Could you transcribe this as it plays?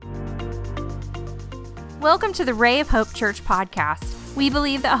Welcome to the Ray of Hope Church podcast. We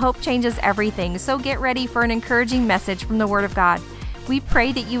believe that hope changes everything, so get ready for an encouraging message from the Word of God. We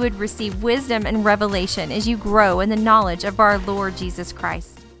pray that you would receive wisdom and revelation as you grow in the knowledge of our Lord Jesus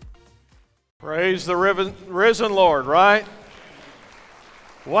Christ. Praise the risen Lord, right?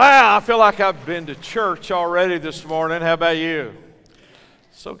 Wow, I feel like I've been to church already this morning. How about you?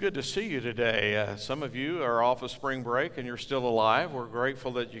 So good to see you today. Some of you are off of spring break and you're still alive. We're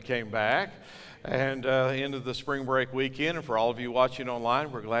grateful that you came back. And end of the spring break weekend, and for all of you watching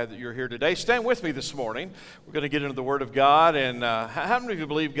online, we're glad that you're here today. Stand with me this morning. We're going to get into the Word of God, and how many of you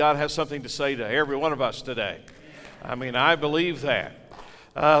believe God has something to say to every one of us today? I mean, I believe that.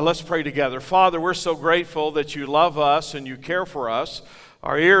 Let's pray together. Father, we're so grateful that you love us and you care for us.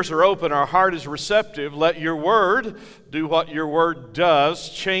 Our ears are open, our heart is receptive. Let your Word do what your Word does,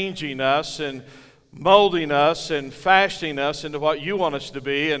 changing us and molding us and fashioning us into what you want us to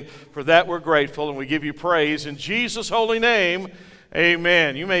be, and for that we're grateful and we give you praise. In Jesus' holy name,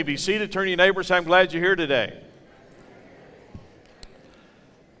 amen. You may be seated. Turn to your neighbors. I'm glad you're here today.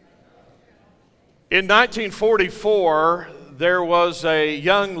 In 1944, there was a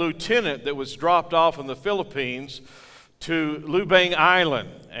young lieutenant that was dropped off in the Philippines to Lubang Island,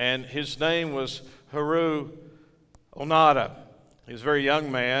 and his name was Haru Onada. He was a very young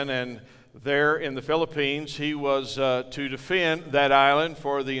man, and there in the Philippines, he was to defend that island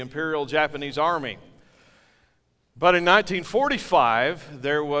for the Imperial Japanese Army. But in 1945,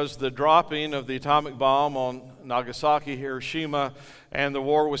 there was the dropping of the atomic bomb on Nagasaki, Hiroshima, and the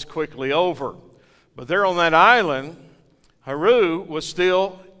war was quickly over. But there on that island, Haru was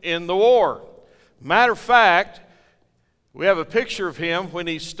still in the war. Matter of fact, we have a picture of him when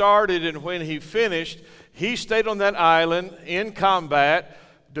he started and when he finished. He stayed on that island in combat,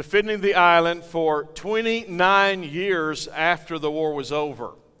 defending the island for 29 years after the war was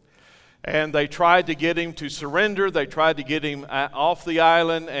over. And they tried to get him to surrender. They tried to get him off the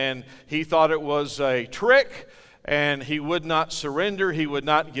island, and he thought it was a trick, and he would not surrender. He would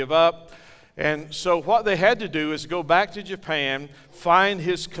not give up. And so what they had to do is go back to Japan, find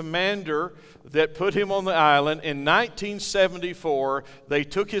his commander that put him on the island. In 1974, they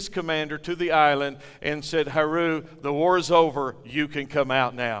took his commander to the island and said, Haru, the war is over. You can come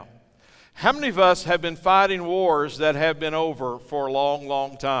out now. How many of us have been fighting wars that have been over for a long,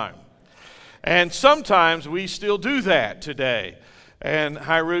 long time? And sometimes we still do that today. And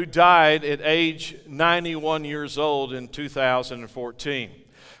Haru died at age 91 years old in 2014.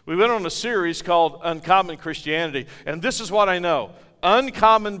 We went on a series called Uncommon Christianity, and this is what I know.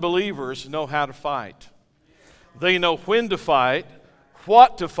 Uncommon believers know how to fight. They know when to fight,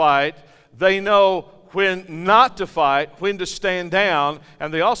 what to fight. They know when not to fight, when to stand down,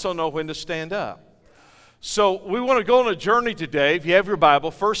 and they also know when to stand up. So we want to go on a journey today. If you have your Bible,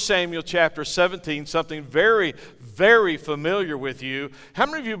 1 Samuel chapter 17, something very, very familiar with you. How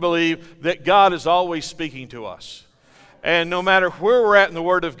many of you believe that God is always speaking to us? And no matter where we're at in the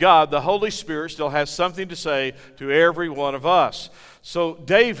Word of God, the Holy Spirit still has something to say to every one of us. So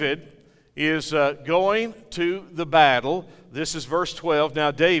David is going to the battle. This is verse 12.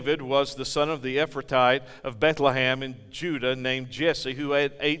 Now David was the son of the Ephrathite of Bethlehem in Judah named Jesse, who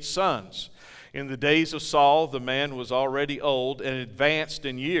had 8 sons. In the days of Saul, the man was already old and advanced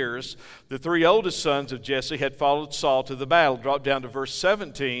in years. The 3 oldest sons of Jesse had followed Saul to the battle. Drop down to verse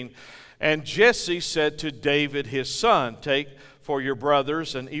 17. And Jesse said to David his son, take for your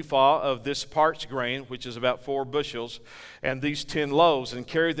brothers an ephah of this parched grain, which is about 4 bushels, and these 10 loaves, and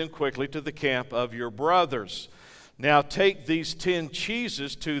carry them quickly to the camp of your brothers. Now take these 10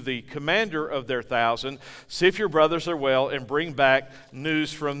 cheeses to the commander of their 1,000, see if your brothers are well, and bring back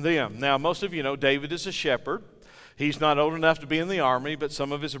news from them. Now most of you know David is a shepherd. He's not old enough to be in the army, but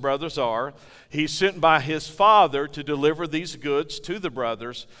some of his brothers are. He's sent by his father to deliver these goods to the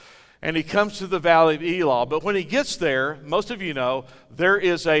brothers. And he comes to the valley of Elah. But when he gets there, most of you know, there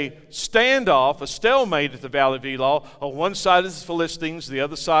is a standoff, a stalemate at the valley of Elah. On one side is the Philistines, the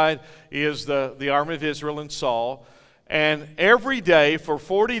other side is the army of Israel and Saul. And every day for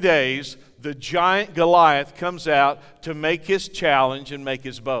 40 days, the giant Goliath comes out to make his challenge and make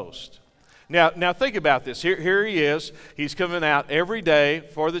his boast. Now think about this. Here he is. He's coming out every day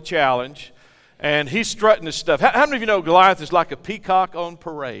for the challenge, and he's strutting his stuff. How many of you know Goliath is like a peacock on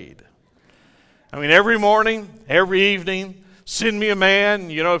parade? I mean, every morning, every evening, send me a man.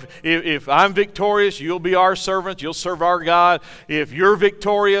 You know, if I'm victorious, you'll be our servant. You'll serve our God. If you're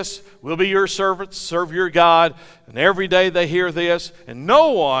victorious, we'll be your servants, serve your God. And every day they hear this. And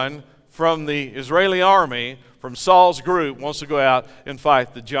no one from the Israeli army, from Saul's group, wants to go out and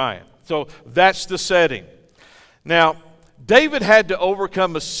fight the giant. So that's the setting. Now, David had to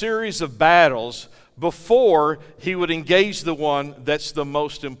overcome a series of battles before he would engage the one that's the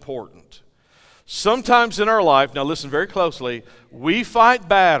most important. Sometimes in our life, now listen very closely, we fight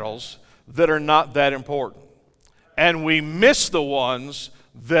battles that are not that important. And we miss the ones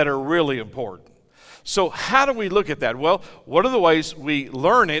that are really important. So how do we look at that? Well, one of the ways we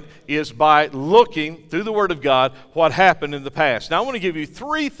learn it is by looking through the Word of God what happened in the past. Now I want to give you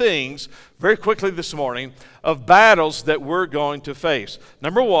 3 things very quickly this morning of battles that we're going to face.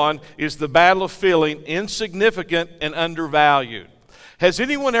 Number 1 is the battle of feeling insignificant and undervalued. Has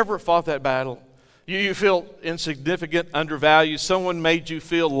anyone ever fought that battle? You feel insignificant, undervalued. Someone made you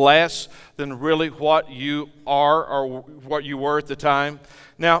feel less than really what you are or what you were at the time.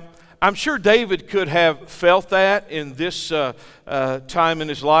 Now, I'm sure David could have felt that in this time in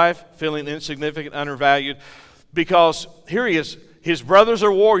his life, feeling insignificant, undervalued, because here he is. His brothers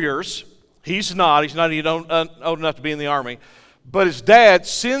are warriors. He's not even old enough to be in the army. But his dad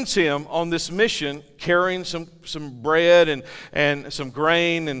sends him on this mission carrying some bread and some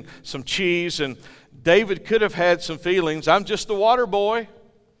grain and some cheese. And David could have had some feelings. I'm just the water boy.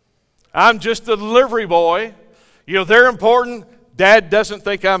 I'm just the delivery boy. You know, they're important. Dad doesn't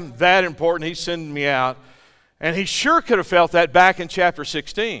think I'm that important. He's sending me out. And he sure could have felt that back in chapter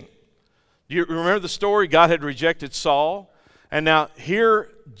 16. You remember the story? God had rejected Saul. And now here,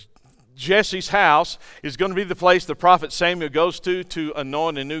 Jesse's house is going to be the place the prophet Samuel goes to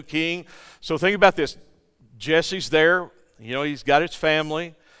anoint a new king. So think about this. Jesse's there. You know, he's got his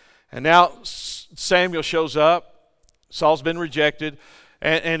family. And now Samuel shows up. Saul's been rejected.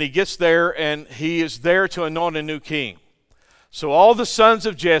 And he gets there, and he is there to anoint a new king. So all the sons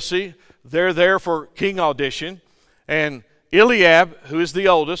of Jesse, they're there for king audition. And Eliab, who is the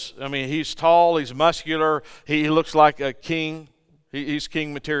oldest, I mean, he's tall, he's muscular, he looks like a king. He's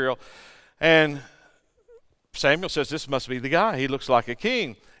king material. And Samuel says, this must be the guy. He looks like a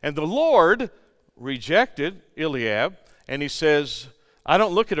king. And the Lord rejected Eliab, and he says, I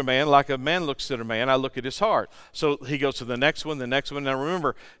don't look at a man like a man looks at a man. I look at his heart. So he goes to the next one. Now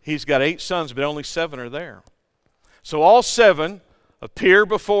remember, he's got 8 sons, but only 7 are there. So all 7 appear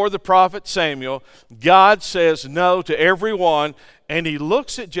before the prophet Samuel. God says no to every one, and he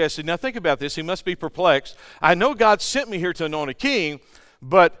looks at Jesse. Now think about this. He must be perplexed. I know God sent me here to anoint a king,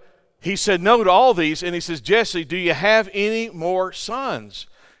 but he said no to all these, and he says, Jesse, do you have any more sons?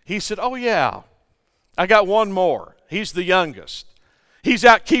 He said, oh yeah, I got one more. He's the youngest. He's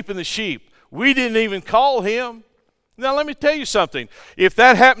out keeping the sheep. We didn't even call him. Now let me tell you something. If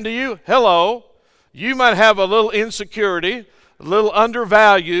that happened to you, hello, you might have a little insecurity, a little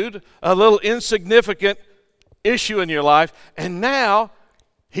undervalued, a little insignificant issue in your life, and now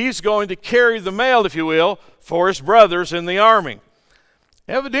he's going to carry the mail, if you will, for his brothers in the army.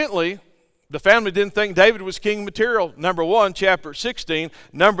 Evidently, the family didn't think David was king material. Number 1, chapter 16.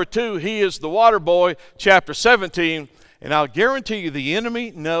 Number 2, he is the water boy, chapter 17. And I'll guarantee you the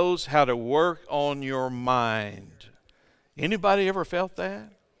enemy knows how to work on your mind. Anybody ever felt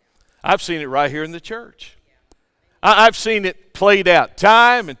that? I've seen it right here in the church. I've seen it played out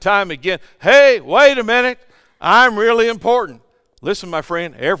time and time again. Hey, wait a minute. I'm really important. Listen, my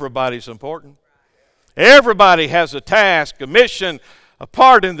friend, everybody's important. Everybody has a task, a mission, a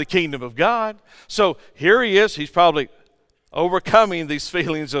part in the kingdom of God. So here he is. He's probably overcoming these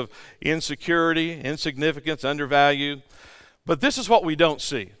feelings of insecurity, insignificance, undervalued. But this is what we don't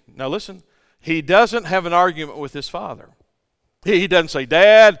see. Now listen, he doesn't have an argument with his father. He doesn't say,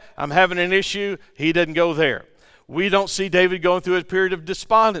 Dad, I'm having an issue. He doesn't go there. We don't see David going through a period of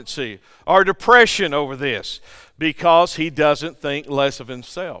despondency or depression over this because he doesn't think less of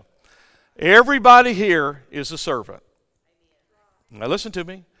himself. Everybody here is a servant. Now listen to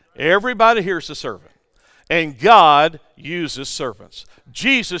me. Everybody here is a servant. And God uses servants.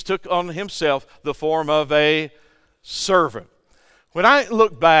 Jesus took on himself the form of a servant. When I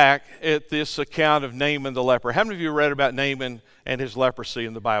look back at this account of Naaman the leper, how many of you read about Naaman and his leprosy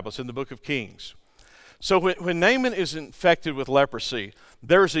in the Bible? It's in the book of Kings. So when Naaman is infected with leprosy,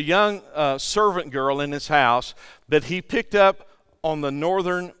 there's a young servant girl in his house that he picked up on the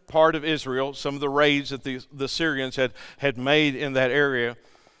northern part of Israel, some of the raids that the Syrians had made in that area.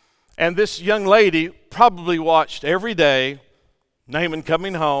 And this young lady probably watched every day Naaman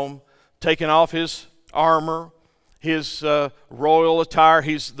coming home, taking off his armor, his royal attire.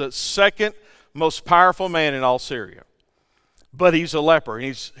 He's the second most powerful man in all Syria. But he's a leper.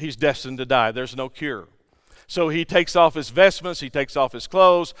 He's destined to die. There's no cure. So he takes off his vestments. He takes off his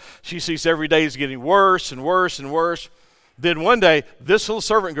clothes. She sees every day he's getting worse and worse and worse. Then one day, this little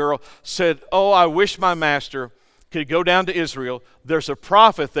servant girl said, oh, I wish my master could go down to Israel. There's a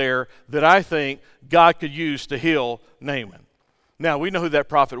prophet there that I think God could use to heal Naaman. Now, we know who that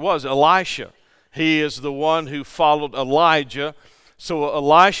prophet was, Elisha. He is the one who followed Elijah. So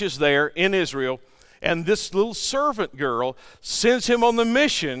Elisha's there in Israel, and this little servant girl sends him on the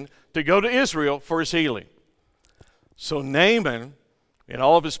mission to go to Israel for his healing. So Naaman, in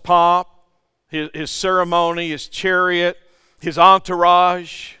all of his pomp, his ceremony, his chariot, his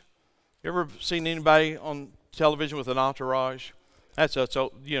entourage. You ever seen anybody on television with an entourage? That's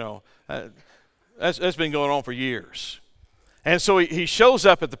been going on for years. And so he shows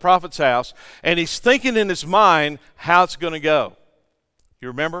up at the prophet's house, and he's thinking in his mind how it's going to go. You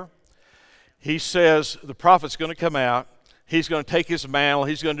remember? He says the prophet's going to come out. He's going to take his mantle.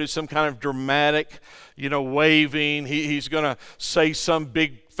 He's going to do some kind of dramatic, waving. He's going to say some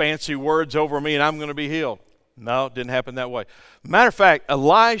big fancy words over me, and I'm going to be healed. No, it didn't happen that way. Matter of fact,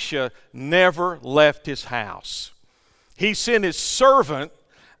 Elisha never left his house. He sent his servant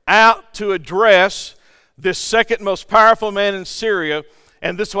out to address this second most powerful man in Syria,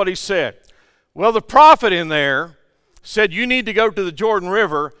 and this is what he said. Well, the prophet in there said, you need to go to the Jordan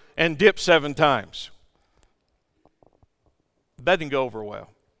River and dip 7 times. That didn't go over well.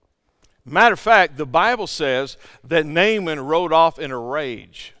 Matter of fact, the Bible says that Naaman rode off in a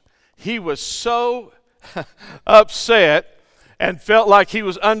rage. He was so upset and felt like he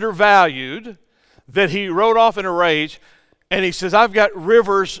was undervalued that he rode off in a rage. And he says, I've got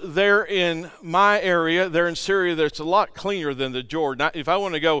rivers there in my area, there in Syria, that's a lot cleaner than the Jordan. If I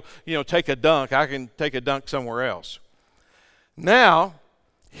want to go, take a dunk, I can take a dunk somewhere else. Now,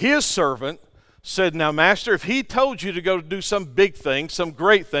 his servant said, now, master, if he told you to go do some big thing, some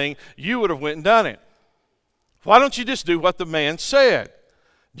great thing, you would have went and done it. Why don't you just do what the man said?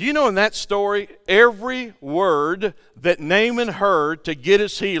 Do you know in that story, every word that Naaman heard to get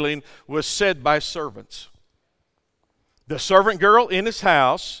his healing was said by servants? The servant girl in his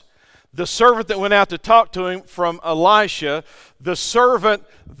house, the servant that went out to talk to him from Elisha, the servant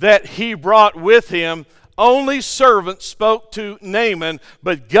that he brought with him, only servant spoke to Naaman,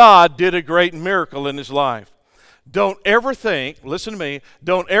 but God did a great miracle in his life. Don't ever think, listen to me,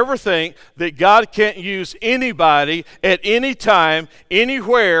 don't ever think that God can't use anybody at any time,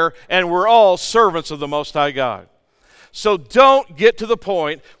 anywhere, and we're all servants of the Most High God. So don't get to the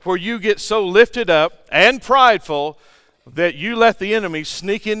point where you get so lifted up and prideful that you let the enemy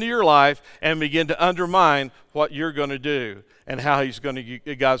sneak into your life and begin to undermine what you're going to do and how God's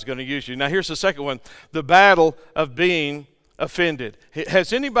going to use you. Now here's the second one, the battle of being offended.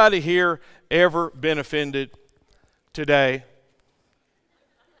 Has anybody here ever been offended today?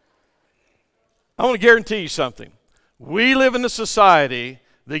 I want to guarantee you something. We live in a society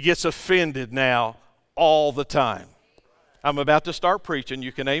that gets offended now all the time. I'm about to start preaching.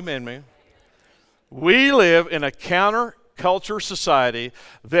 You can amen me. We live in a counterculture society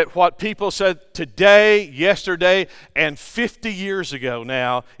that what people said today, yesterday, and 50 years ago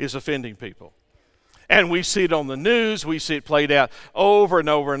now is offending people. And we see it on the news. We see it played out over and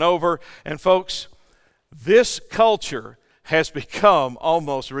over and over. And folks, this culture has become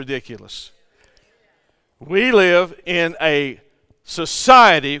almost ridiculous. We live in a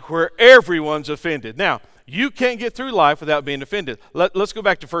society where everyone's offended. Now, you can't get through life without being offended. Let's go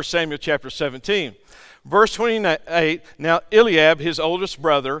back to 1 Samuel chapter 17. Verse 28, now Eliab, his oldest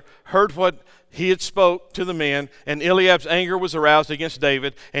brother, heard what he had spoke to the men, and Eliab's anger was aroused against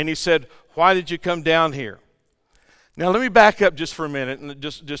David, and he said, why did you come down here? Now let me back up just for a minute and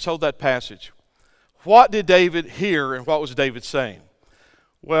just hold that passage. What did David hear, and what was David saying?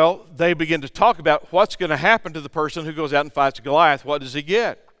 Well, they begin to talk about what's going to happen to the person who goes out and fights Goliath. What does he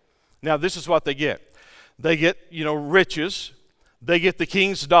get? Now this is what they get. They get, riches, they get the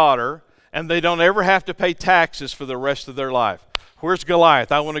king's daughter, and they don't ever have to pay taxes for the rest of their life. Where's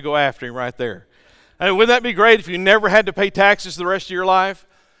Goliath? I want to go after him right there. I mean, wouldn't that be great if you never had to pay taxes the rest of your life?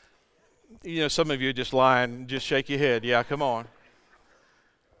 Some of you just lying, just shake your head. Yeah, come on.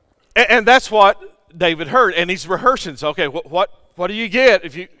 And that's what David heard, and he's rehearsing. So, okay, what do you get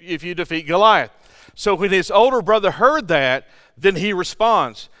if you defeat Goliath? So when his older brother heard that, then he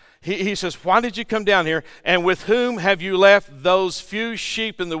responds. He says, why did you come down here? And with whom have you left those few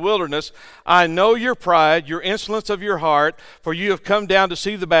sheep in the wilderness? I know your pride, your insolence of your heart, for you have come down to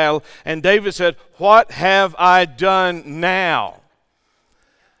see the battle. And David said, what have I done now?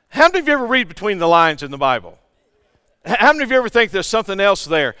 How many of you ever read between the lines in the Bible? How many of you ever think there's something else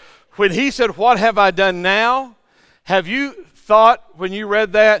there? When he said, what have I done now? Have you thought when you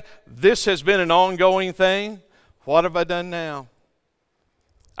read that, this has been an ongoing thing? What have I done now?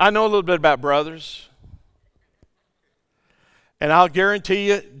 I know a little bit about brothers, and I'll guarantee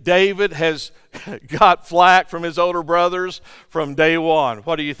you David has got flack from his older brothers from day one.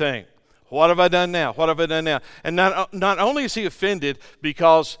 What do you think? What have I done now? What have I done now? And not only is he offended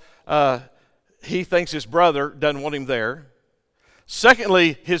because he thinks his brother doesn't want him there.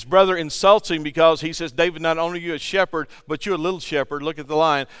 Secondly, his brother insults him because he says, David, not only are you a shepherd, but you're a little shepherd. Look at the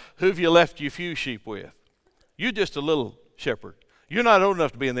line. Who have you left your few sheep with? You're just a little shepherd. You're not old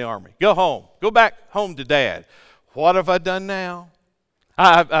enough to be in the army. Go home. Go back home to dad. What have I done now?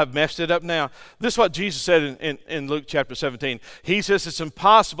 I've messed it up now. This is what Jesus said in Luke chapter 17. He says it's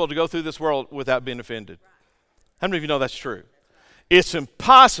impossible to go through this world without being offended. How many of you know that's true? It's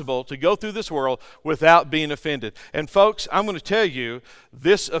impossible to go through this world without being offended. And folks, I'm going to tell you,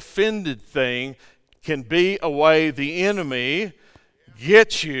 this offended thing can be a way the enemy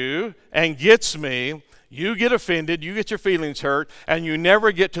gets you and gets me. You get offended, you get your feelings hurt, and you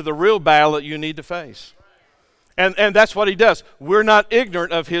never get to the real battle that you need to face. And that's what he does. We're not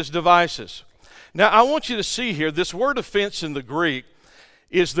ignorant of his devices. Now, I want you to see here, this word offense in the Greek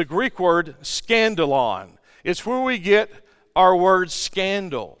is the Greek word scandalon. It's where we get our word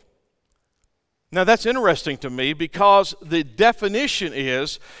scandal. Now that's interesting to me because the definition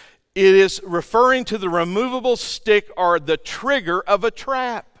is, it is referring to the removable stick or the trigger of a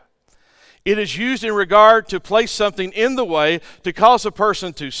trap. It is used in regard to place something in the way to cause a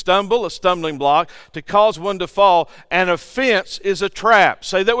person to stumble, a stumbling block, to cause one to fall. An offense is a trap.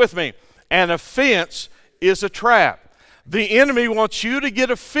 Say that with me. An offense is a trap. The enemy wants you to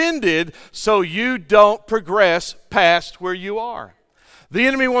get offended so you don't progress past where you are. The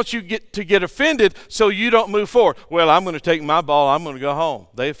enemy wants you to get offended so you don't move forward. Well, I'm going to take my ball, I'm going to go home.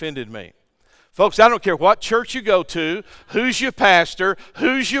 They offended me. Folks, I don't care what church you go to, who's your pastor,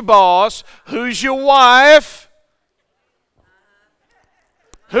 who's your boss, who's your wife,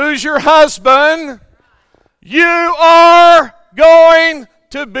 who's your husband, you are going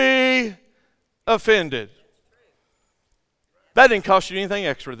to be offended. That didn't cost you anything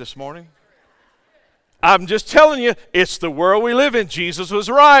extra this morning. I'm just telling you, it's the world we live in. Jesus was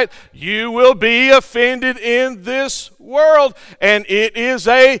right. You will be offended in this world, and it is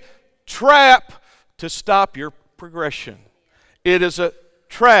a trap to stop your progression. It is a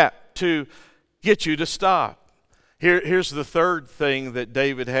trap to get you to stop. Here's the third thing that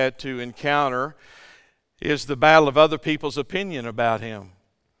David had to encounter is the battle of other people's opinion about him.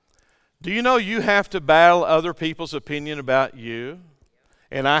 Do you know you have to battle other people's opinion about you?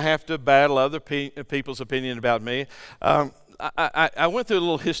 And I have to battle other people's opinion about me. I went through a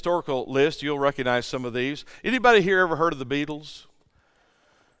little historical list. You'll recognize some of these. Anybody here ever heard of the Beatles?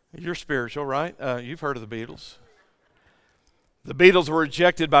 You're spiritual, right? You've heard of the Beatles. The Beatles were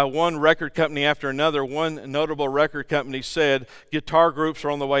rejected by one record company after another. One notable record company said, guitar groups are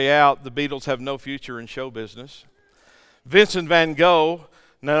on the way out. The Beatles have no future in show business. Vincent van Gogh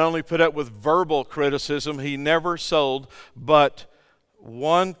not only put up with verbal criticism, he never sold but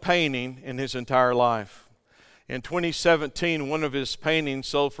one painting in his entire life. In 2017, one of his paintings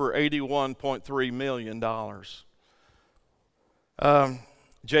sold for $81.3 million.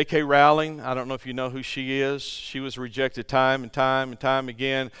 J.K. Rowling, I don't know if you know who she is. She was rejected time and time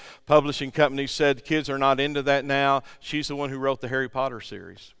again. Publishing companies said kids are not into that now. She's the one who wrote the Harry Potter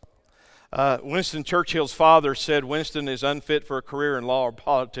series. Winston Churchill's father said Winston is unfit for a career in law or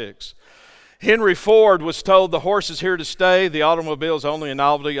politics. Henry Ford was told the horse is here to stay, the automobile is only a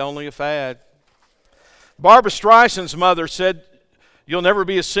novelty, only a fad. Barbra Streisand's mother said, you'll never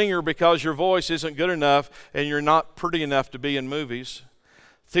be a singer because your voice isn't good enough and you're not pretty enough to be in movies.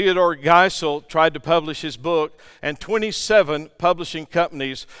 Theodore Geisel tried to publish his book, and 27 publishing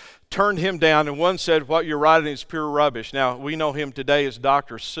companies turned him down, and one said, what you're writing is pure rubbish. Now, we know him today as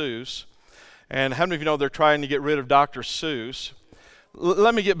Dr. Seuss. And how many of you know they're trying to get rid of Dr. Seuss?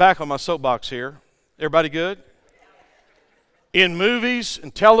 Let me get back on my soapbox here. Everybody good? In movies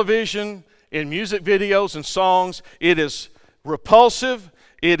and television, in music videos and songs, it is repulsive,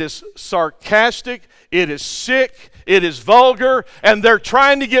 it is sarcastic, it is sick, it is vulgar, and they're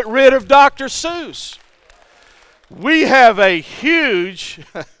trying to get rid of Dr. Seuss. We have a huge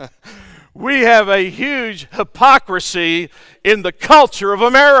hypocrisy in the culture of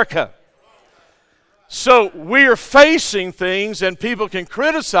America. So we are facing things, and people can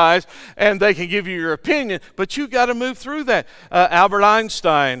criticize, and they can give you your opinion, but you've got to move through that. Albert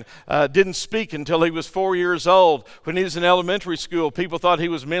Einstein didn't speak until he was 4 years old. When he was in elementary school, people thought he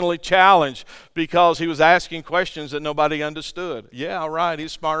was mentally challenged because he was asking questions that nobody understood. Yeah, all right,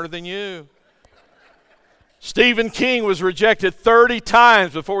 he's smarter than you. Stephen King was rejected 30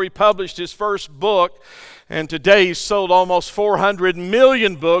 times before he published his first book, and today he's sold almost 400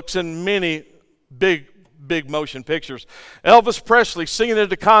 million books and many big motion pictures. Elvis Presley singing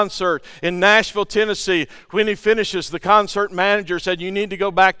at a concert in Nashville, Tennessee. When he finishes, the concert manager said, you need to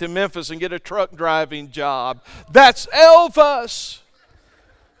go back to Memphis and get a truck driving job. That's Elvis.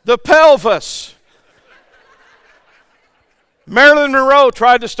 The pelvis. Marilyn Monroe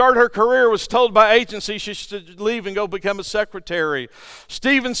tried to start her career, was told by agencies she should leave and go become a secretary.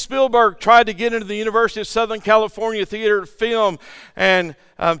 Steven Spielberg tried to get into the University of Southern California Theater, Film, and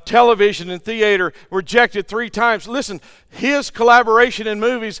Television and Theater, rejected 3 times. Listen, his collaboration in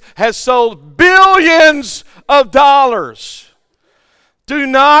movies has sold billions of dollars. Do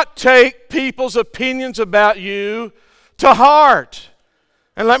not take people's opinions about you to heart.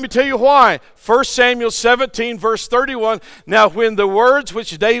 And let me tell you why. 1 Samuel 17, verse 31, now when the words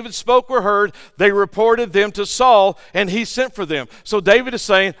which David spoke were heard, they reported them to Saul, and he sent for them. So David is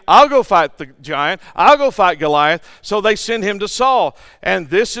saying, I'll go fight the giant. I'll go fight Goliath. So they send him to Saul. And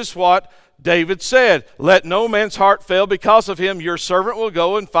this is what David said, let no man's heart fail because of him. Your servant will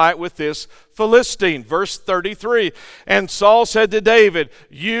go and fight with this Philistine. Verse 33, and Saul said to David,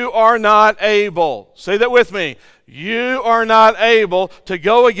 you are not able. Say that with me. You are not able to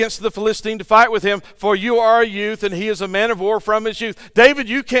go against the Philistine to fight with him, for you are a youth, and he is a man of war from his youth. David,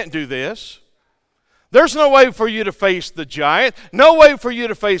 you can't do this. There's no way for you to face the giant. No way for you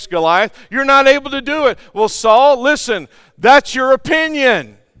to face Goliath. You're not able to do it. Well, Saul, listen, that's your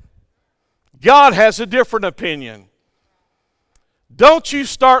opinion. God has a different opinion. Don't you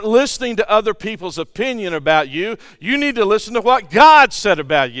start listening to other people's opinion about you. You need to listen to what God said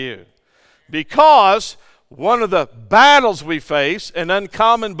about you. Because one of the battles we face, and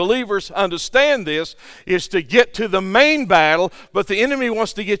uncommon believers understand this, is to get to the main battle, but the enemy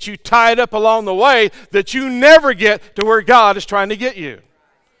wants to get you tied up along the way that you never get to where God is trying to get you.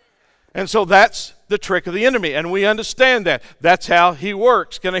 And so that's the trick of the enemy, and we understand that. That's how he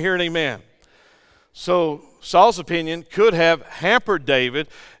works. Can I hear an amen? So Saul's opinion could have hampered David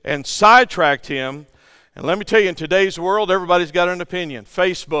and sidetracked him. And let me tell you, in today's world, everybody's got an opinion.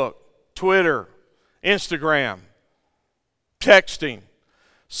 Facebook, Twitter, Instagram, texting.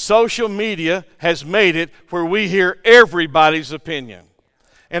 Social media has made it where we hear everybody's opinion.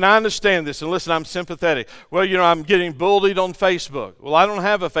 And I understand this. And listen, I'm sympathetic. Well, I'm getting bullied on Facebook. Well, I don't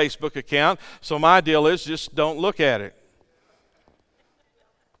have a Facebook account, so my deal is just don't look at it.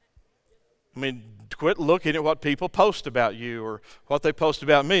 I mean, quit looking at what people post about you or what they post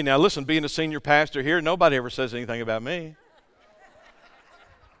about me. Now, listen, being a senior pastor here, nobody ever says anything about me.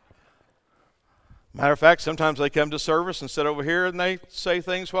 Matter of fact, sometimes they come to service and sit over here and they say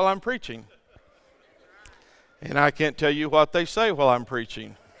things while I'm preaching. And I can't tell you what they say while I'm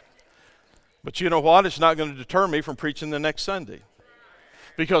preaching. But you know what? It's not going to deter me from preaching the next Sunday.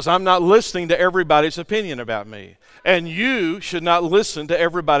 Because I'm not listening to everybody's opinion about me. And you should not listen to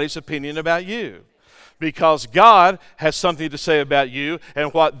everybody's opinion about you. Because God has something to say about you,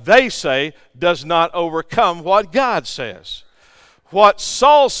 and what they say does not overcome what God says. What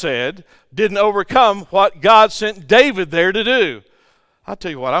Saul said didn't overcome what God sent David there to do. I'll tell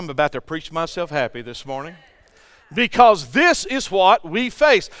you what, I'm about to preach myself happy this morning. Because this is what we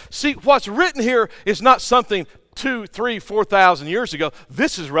face. See, what's written here is not something 2,000, 3,000, 4,000 years ago.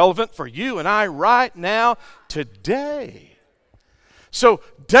 This is relevant for you and I right now, today. So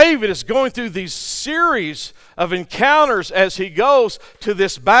David is going through these series of encounters as he goes to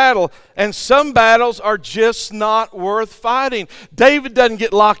this battle, and some battles are just not worth fighting. David doesn't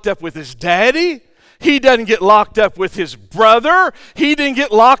get locked up with his daddy. He doesn't get locked up with his brother. He didn't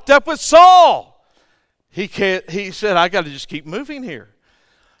get locked up with Saul. He said, I got to just keep moving here.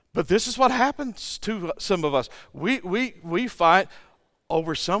 But this is what happens to some of us. We fight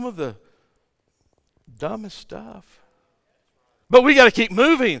over some of the dumbest stuff. But we got to keep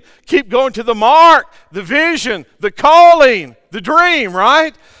moving, keep going to the mark, the vision, the calling, the dream,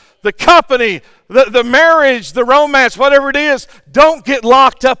 right? The company, the marriage, the romance, whatever it is. Don't get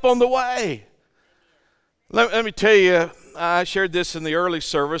locked up on the way. Let me tell you, I shared this in the early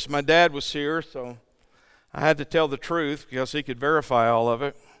service. My dad was here, so I had to tell the truth because he could verify all of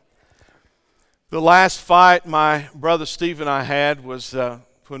it. The last fight my brother Steve and I had was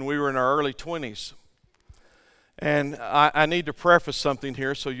when we were in our early 20s. And I need to preface something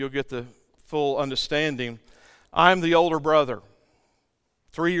here so you'll get the full understanding. I'm the older brother,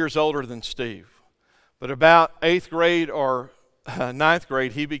 3 years older than Steve. But about 8th grade or 9th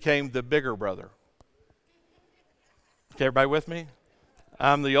grade, he became the bigger brother. Okay, everybody with me?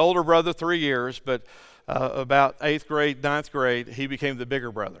 I'm the older brother 3 years, but about 8th grade, 9th grade, he became the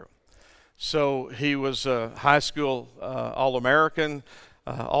bigger brother. So he was a high school All-American,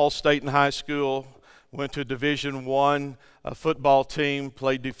 All-State in high school, went to Division I football team,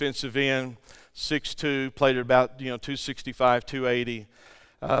 played defensive end, 6'2", played at about 265, 280.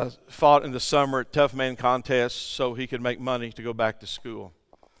 Fought in the summer at tough man contests so he could make money to go back to school.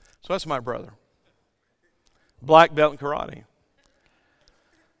 So that's my brother. Black belt in karate.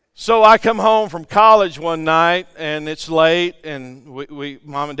 So I come home from college one night, and it's late, and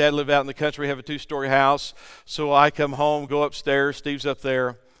Mom and Dad live out in the country. We have a 2-story house. So I come home, go upstairs. Steve's up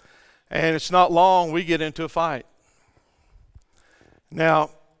there. And it's not long, we get into a fight. Now,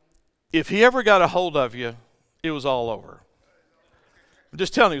 if he ever got a hold of you, it was all over. I'm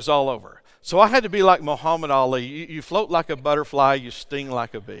just telling you, it was all over. So I had to be like Muhammad Ali. You float like a butterfly, you sting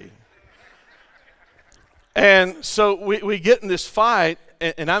like a bee. And so we get in this fight,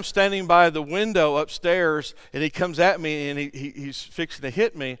 and I'm standing by the window upstairs, and he comes at me, and he's fixing to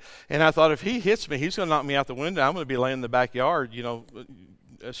hit me. And I thought, if he hits me, he's going to knock me out the window. I'm going to be laying in the backyard,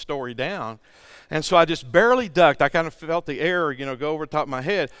 a story down. And so I just barely ducked. I kind of felt the air, go over the top of my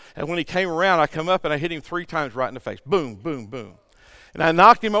head. And when he came around, I come up, and I hit him 3 times right in the face. Boom, boom, boom. And I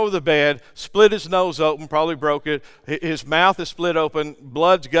knocked him over the bed, split his nose open, probably broke it. His mouth is split open,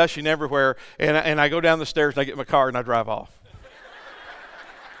 blood's gushing everywhere. And I go down the stairs, and I get in my car, and I drive off.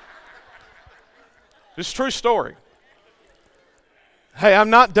 This is a true story. Hey, I'm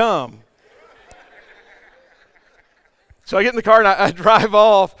not dumb. So I get in the car, and I drive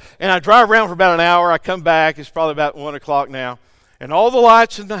off, and I drive around for about an hour. I come back. It's probably about 1 o'clock now. And all the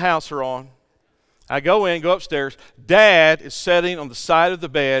lights in the house are on. I go upstairs. Dad is sitting on the side of the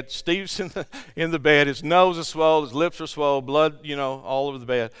bed. Steve's in the bed. His nose is swollen. His lips are swollen. Blood, all over the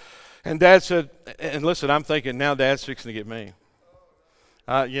bed. And Dad said, and listen, I'm thinking, now Dad's fixing to get me.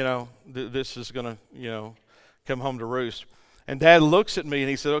 This is going to, come home to roost. And Dad looks at me, and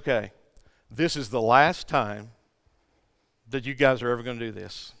he said, okay, this is the last time that you guys are ever going to do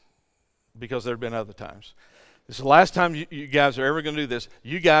this, because there have been other times. This is the last time you guys are ever going to do this.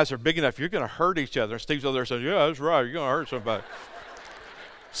 You guys are big enough. You're going to hurt each other. And Steve's over there saying, yeah, that's right. You're going to hurt somebody.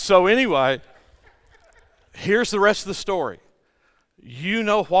 So anyway, here's the rest of the story. You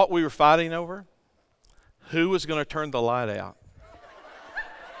know what we were fighting over? Who was going to turn the light out?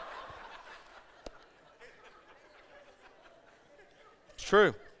 It's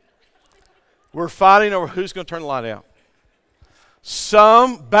true. We're fighting over who's going to turn the light out.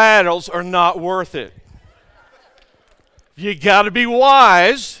 Some battles are not worth it. You got to be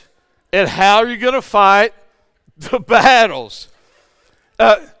wise at how you're going to fight the battles.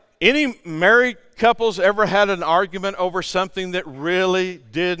 Any married couples ever had an argument over something that really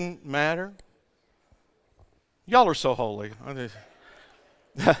didn't matter? Y'all are so holy.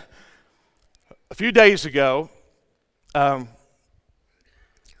 A few days ago,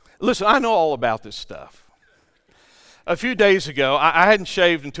 listen, I know all about this stuff. A few days ago, I hadn't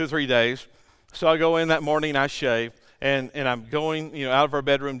shaved in 2 or 3 days, so I go in that morning and I shave. And I'm going, out of our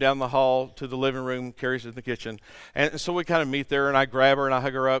bedroom down the hall to the living room, Carrie's in the kitchen. And so we kind of meet there, and I grab her and I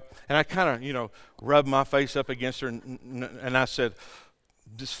hug her up, and I kind of, rub my face up against her, and I said,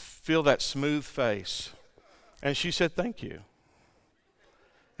 just feel that smooth face. And she said, thank you.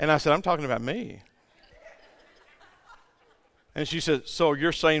 And I said, I'm talking about me. And she said, so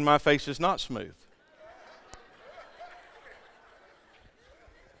you're saying my face is not smooth?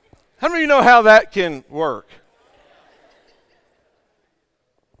 How many of you know how that can work?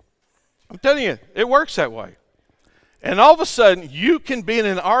 I'm telling you, it works that way. And all of a sudden, you can be in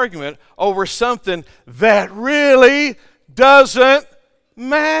an argument over something that really doesn't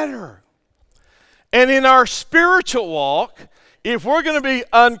matter. And in our spiritual walk, if we're going to be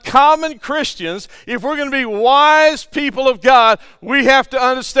uncommon Christians, if we're going to be wise people of God, we have to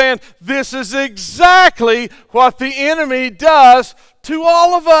understand this is exactly what the enemy does to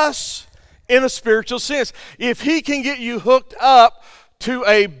all of us in a spiritual sense. If he can get you hooked up to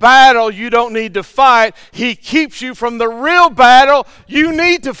a battle you don't need to fight, he keeps you from the real battle you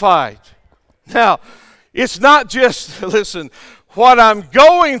need to fight. Now, it's not just, listen, what I'm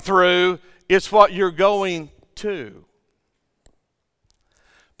going through, it's what you're going to.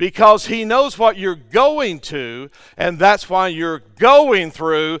 Because he knows what you're going to, and that's why you're going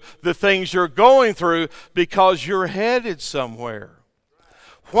through the things you're going through, because you're headed somewhere.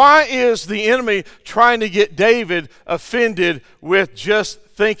 Why is the enemy trying to get David offended with just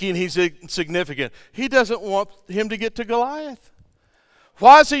thinking he's insignificant? He doesn't want him to get to Goliath.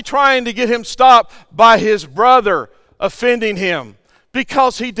 Why is he trying to get him stopped by his brother offending him?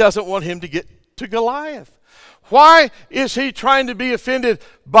 Because he doesn't want him to get to Goliath. Why is he trying to be offended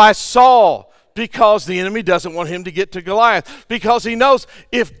by Saul? Because the enemy doesn't want him to get to Goliath. Because he knows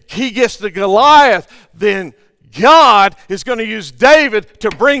if he gets to Goliath, then God is going to use David to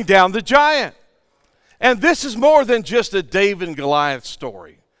bring down the giant. And this is more than just a David and Goliath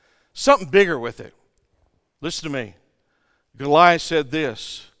story. Something bigger with it. Listen to me. Goliath said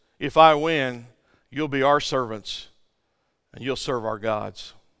this, if I win, you'll be our servants and you'll serve our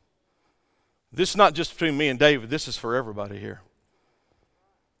gods. This is not just between me and David. This is for everybody here.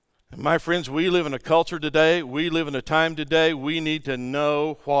 And my friends, we live in a culture today, we live in a time today, we need to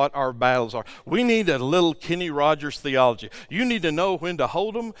know what our battles are. We need a little Kenny Rogers theology. You need to know when to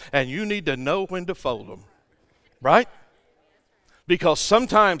hold them, and you need to know when to fold them. Right? Because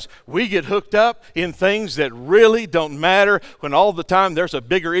sometimes we get hooked up in things that really don't matter when all the time there's a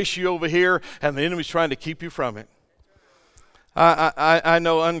bigger issue over here and the enemy's trying to keep you from it. I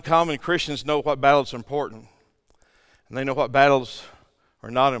know uncommon Christians know what battles are important, and they know what battles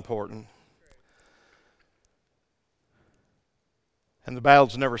are not important. And the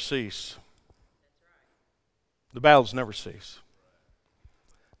battles never cease. The battles never cease.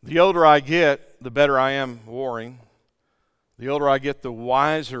 The older I get, the better I am warring. The older I get, the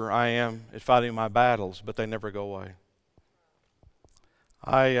wiser I am at fighting my battles, but they never go away.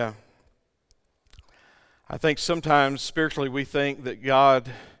 I think sometimes spiritually we think that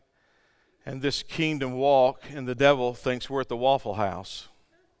God and this kingdom walk, and the devil thinks we're at the Waffle House.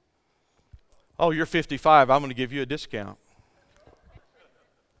 Oh, you're 55, I'm going to give you a discount.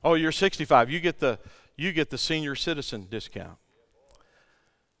 Oh, you're 65, you get the senior citizen discount.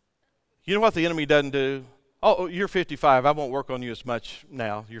 You know what the enemy doesn't do? Oh, you're 55, I won't work on you as much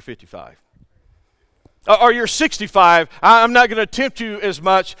now, you're 55. Or you're 65, I'm not going to tempt you as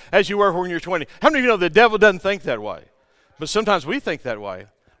much as you were when you're 20. How many of you know the devil doesn't think that way? But sometimes we think that way.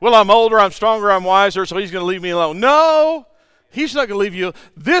 Well, I'm older, I'm stronger, I'm wiser, so he's going to leave me alone. No, he's not going to leave you.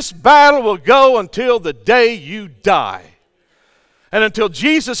 This battle will go until the day you die. And until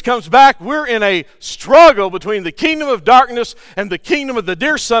Jesus comes back, we're in a struggle between the kingdom of darkness and the kingdom of the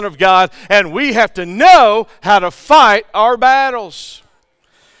dear Son of God, and we have to know how to fight our battles.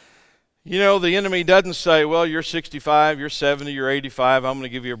 You know, the enemy doesn't say, well, you're 65, you're 70, you're 85, I'm going to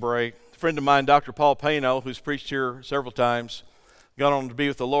give you a break. A friend of mine, Dr. Paul Pano, who's preached here several times, gone on to be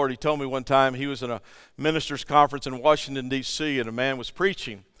with the Lord. He told me one time he was in a minister's conference in Washington, D.C., and a man was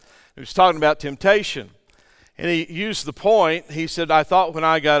preaching. He was talking about temptation. And he used the point, he said, I thought when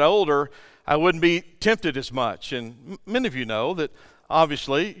I got older, I wouldn't be tempted as much. And many of you know that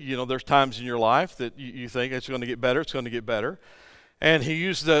obviously, you know, there's times in your life that you think it's going to get better, it's going to get better. And he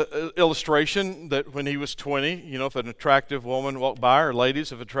used the illustration that when he was 20, you know, if an attractive woman walked by, or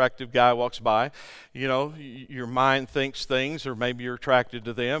ladies, if an attractive guy walks by, you know, your mind thinks things, or maybe you're attracted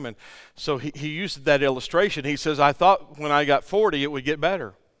to them. And so he used that illustration. He says, I thought when I got 40 it would get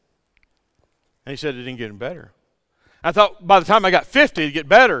better. And he said, it didn't get any better. I thought by the time I got 50 it'd get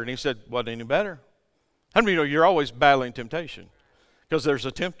better. And he said, well, it ain't any better. How many of you know you're always battling temptation? Because there's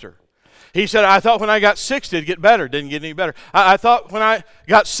a tempter. He said, I thought when I got 60 it'd get better. Didn't get any better. I thought when I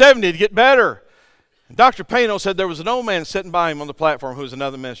got 70 it'd get better. And Dr. Pano said there was an old man sitting by him on the platform who was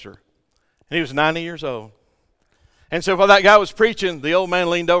another minister. And he was 90 years old. And so while that guy was preaching, the old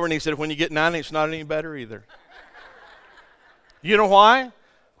man leaned over and he said, when you get 90, it's not any better either. You know why?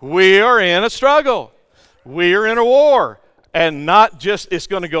 We are in a struggle. We are in a war. And not just it's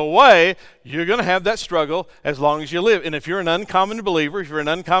going to go away, you're going to have that struggle as long as you live. And if you're an uncommon believer, if you're an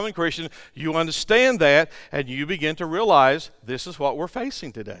uncommon Christian, you understand that and you begin to realize this is what we're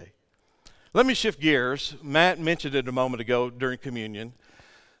facing today. Let me shift gears. Matt mentioned it a moment ago during communion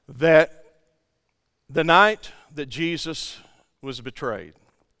that the night that Jesus was betrayed,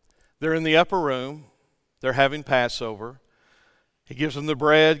 they're in the upper room, they're having Passover. He gives them the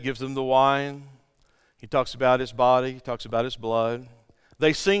bread, gives them the wine. He talks about his body, he talks about his blood.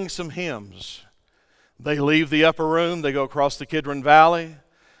 They sing some hymns. They leave the upper room, they go across the Kidron Valley,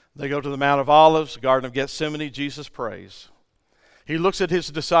 they go to the Mount of Olives, the Garden of Gethsemane. Jesus prays. He looks at his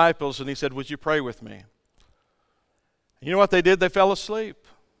disciples and he said, would you pray with me? You know what they did? They fell asleep.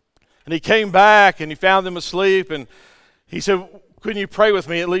 And he came back and he found them asleep and he said, couldn't you pray with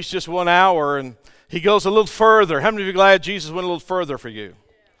me at least just 1 hour? And he goes a little further. How many of you are glad Jesus went a little further for you?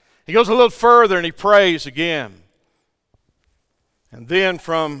 He goes a little further and he prays again. And then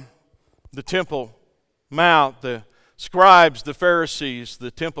from the Temple Mount, the scribes, the Pharisees,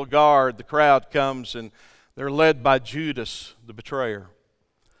 the temple guard, the crowd comes and they're led by Judas, the betrayer.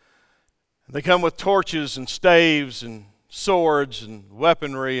 They come with torches and staves and swords and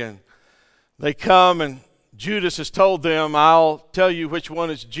weaponry, and they come and Judas has told them, I'll tell you which one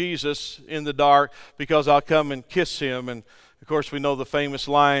is Jesus in the dark because I'll come and kiss him. And of course we know the famous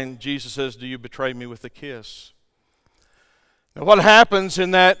line, Jesus says, do you betray me with a kiss? Now what happens in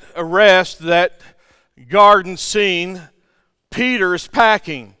that arrest, that garden scene, Peter is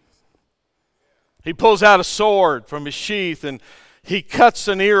packing. He pulls out a sword from his sheath and he cuts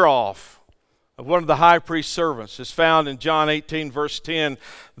an ear off of one of the high priest's servants. It's found in John 18 verse 10.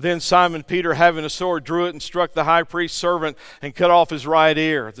 Then Simon Peter, having a sword, drew it and struck the high priest's servant and cut off his right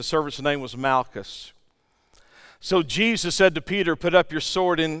ear. The servant's name was Malchus. So Jesus said to Peter, put up your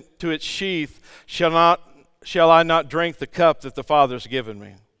sword into its sheath. Shall I not drink the cup that the Father's given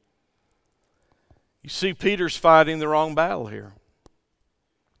me? You see, Peter's fighting the wrong battle here.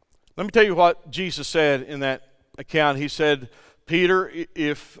 Let me tell you what Jesus said in that account. He said, Peter,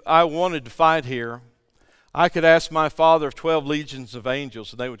 if I wanted to fight here, I could ask my Father of 12 legions of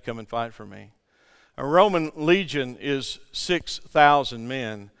angels and they would come and fight for me. A Roman legion is 6,000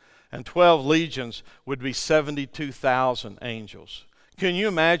 men, and 12 legions would be 72,000 angels. Can you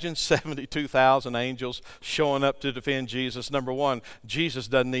imagine 72,000 angels showing up to defend Jesus? Number one, Jesus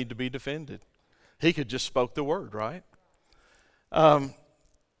doesn't need to be defended. He could just spoke the word, right?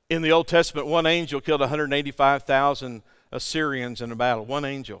 In the Old Testament, one angel killed 185,000 Assyrians in a battle. One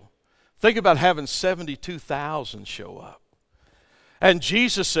angel. Think about having 72,000 show up. And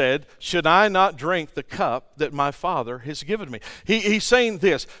Jesus said, should I not drink the cup that my Father has given me? He's saying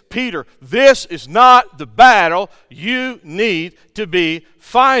this, Peter, this is not the battle you need to be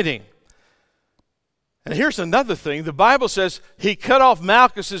fighting. And here's another thing. The Bible says he cut off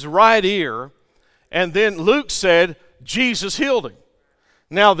Malchus's right ear, and then Luke said Jesus healed him.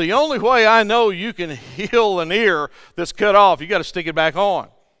 Now, the only way I know you can heal an ear that's cut off, you got to stick it back on,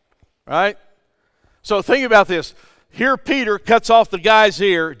 right? So think about this. Here Peter cuts off the guy's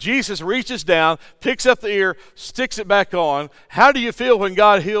ear. Jesus reaches down, picks up the ear, sticks it back on. How do you feel when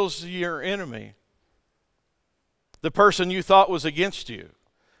God heals your enemy? The person you thought was against you,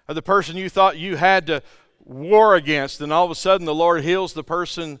 or the person you thought you had to war against, and all of a sudden the Lord heals the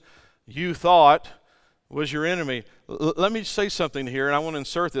person you thought was your enemy. Let me say something here, and I want to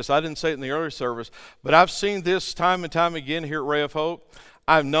insert this. I didn't say it in the earlier service, but I've seen this time and time again here at Ray of Hope.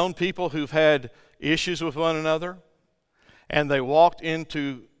 I've known people who've had issues with one another, and they walked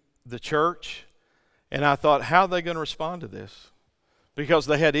into the church, and I thought, how are they going to respond to this? Because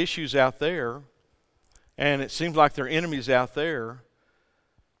they had issues out there, and it seems like their enemies out there.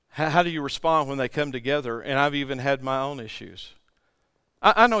 How do you respond when they come together? And I've even had my own issues.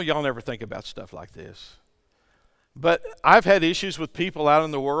 I know y'all never think about stuff like this. But I've had issues with people out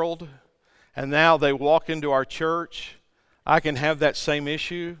in the world, and now they walk into our church. I can have that same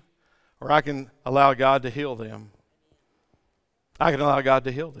issue, or I can allow God to heal them. I can allow God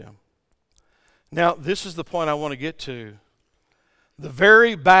to heal them. Now, this is the point I want to get to. The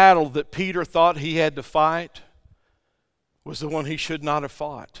very battle that Peter thought he had to fight was the one he should not have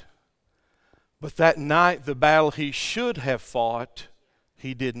fought. But that night, the battle he should have fought,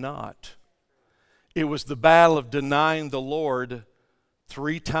 he did not. It was the battle of denying the Lord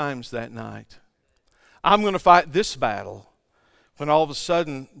 3 times that night. I'm going to fight this battle. When all of a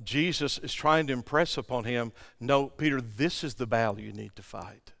sudden Jesus is trying to impress upon him, no, Peter, this is the battle you need to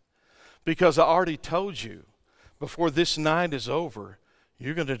fight. Because I already told you, before this night is over,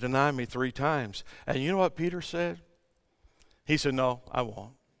 you're going to deny me 3 times. And you know what Peter said? He said, no, I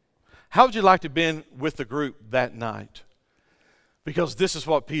won't. How would you like to have been with the group that night? Because this is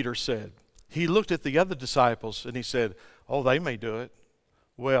what Peter said. He looked at the other disciples and he said, oh, they may do it.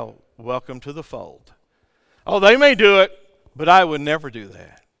 Well, welcome to the fold. Oh, they may do it, but I would never do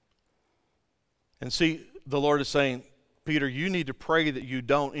that. And see, the Lord is saying, Peter, you need to pray that you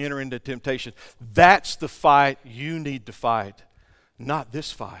don't enter into temptation. That's the fight you need to fight, not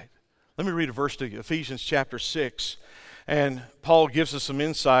this fight. Let me read a verse to you, Ephesians chapter 6. And Paul gives us some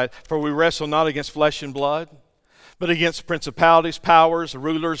insight. For we wrestle not against flesh and blood, but against principalities, powers,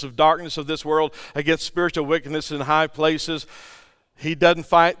 rulers of darkness of this world, against spiritual wickedness in high places. He doesn't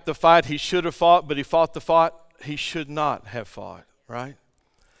fight the fight he should have fought, but he fought the fight he should not have fought, right?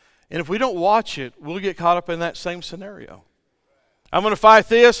 And if we don't watch it, we'll get caught up in that same scenario. I'm going to fight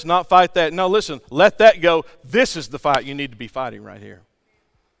this, not fight that. No, listen, let that go. This is the fight you need to be fighting right here.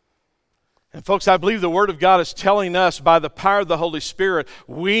 And folks, I believe the Word of God is telling us by the power of the Holy Spirit,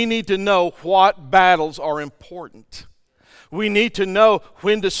 we need to know what battles are important. We need to know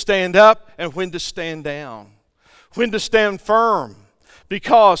when to stand up and when to stand down, when to stand firm.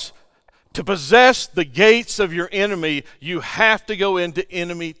 Because to possess the gates of your enemy, you have to go into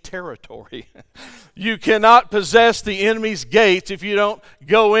enemy territory. You cannot possess the enemy's gates if you don't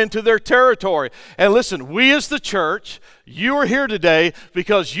go into their territory. And listen, we as the church, you are here today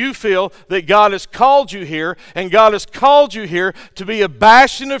because you feel that God has called you here, and God has called you here to be a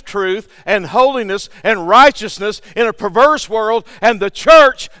bastion of truth and holiness and righteousness in a perverse world, and the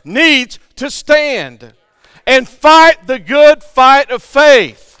church needs to stand and fight the good fight of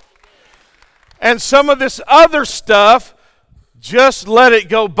faith. And some of this other stuff, just let it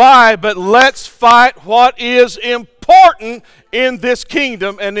go by, but let's fight what is important in this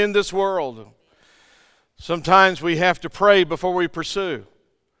kingdom and in this world. Sometimes we have to pray before we pursue.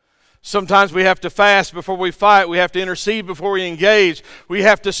 Sometimes we have to fast before we fight. We have to intercede before we engage. We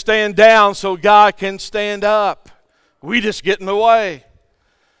have to stand down so God can stand up. We just get in the way.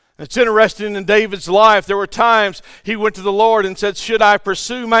 It's interesting in David's life, there were times he went to the Lord and said, should I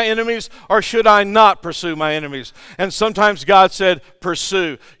pursue my enemies or should I not pursue my enemies? And sometimes God said,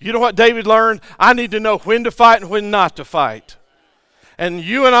 pursue. You know what David learned? I need to know when to fight and when not to fight. And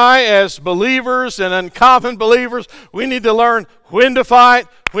you and I, as believers and uncommon believers, we need to learn when to fight,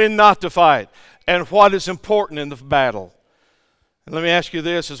 when not to fight, and what is important in the battle. And let me ask you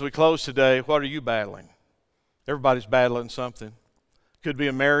this as we close today, what are you battling? Everybody's battling something. Could be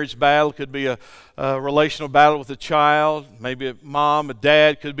a marriage battle, could be a relational battle with a child, maybe a mom, a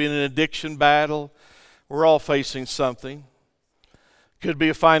dad, could be an addiction battle. We're all facing something. Could be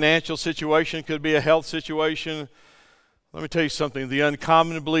a financial situation, could be a health situation. Let me tell you something, the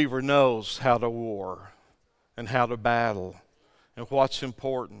uncommon believer knows how to war and how to battle and what's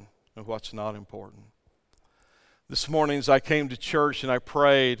important and what's not important. This morning as I came to church and I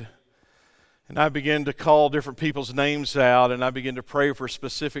prayed, and I began to call different people's names out, and I began to pray for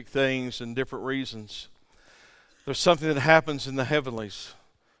specific things and different reasons. There's something that happens in the heavenlies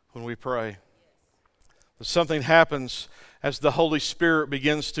when we pray. There's something happens as the Holy Spirit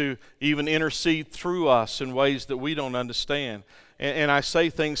begins to even intercede through us in ways that we don't understand. And I say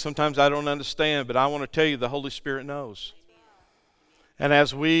things sometimes I don't understand, but I want to tell you the Holy Spirit knows. And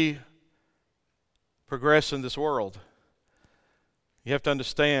as we progress in this world, you have to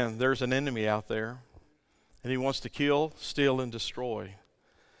understand there's an enemy out there, and he wants to kill, steal, and destroy.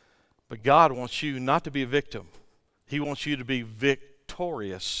 But God wants you not to be a victim. He wants you to be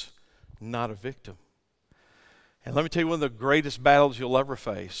victorious, not a victim. And let me tell you, one of the greatest battles you'll ever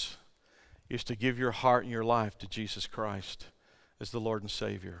face is to give your heart and your life to Jesus Christ as the Lord and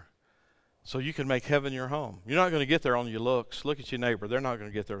Savior, so you can make heaven your home. You're not going to get there on your looks. Look at your neighbor. They're not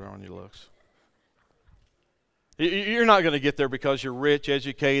going to get there on your looks. You're not going to get there because you're rich,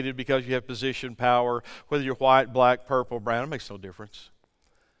 educated, because you have position, power, whether you're white, black, purple, brown. It makes no difference.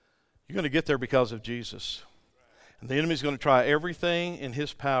 You're going to get there because of Jesus. And the enemy's going to try everything in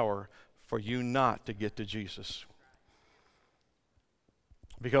his power for you not to get to Jesus.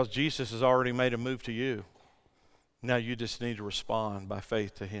 Because Jesus has already made a move to you. Now you just need to respond by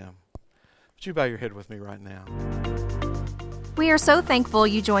faith to him. Would you bow your head with me right now? We are so thankful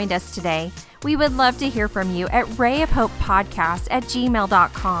you joined us today. We would love to hear from you at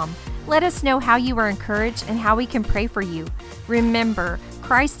rayofhopepodcast@gmail.com. Let us know how you were encouraged and how we can pray for you. Remember,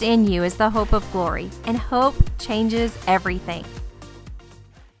 Christ in you is the hope of glory, and hope changes everything.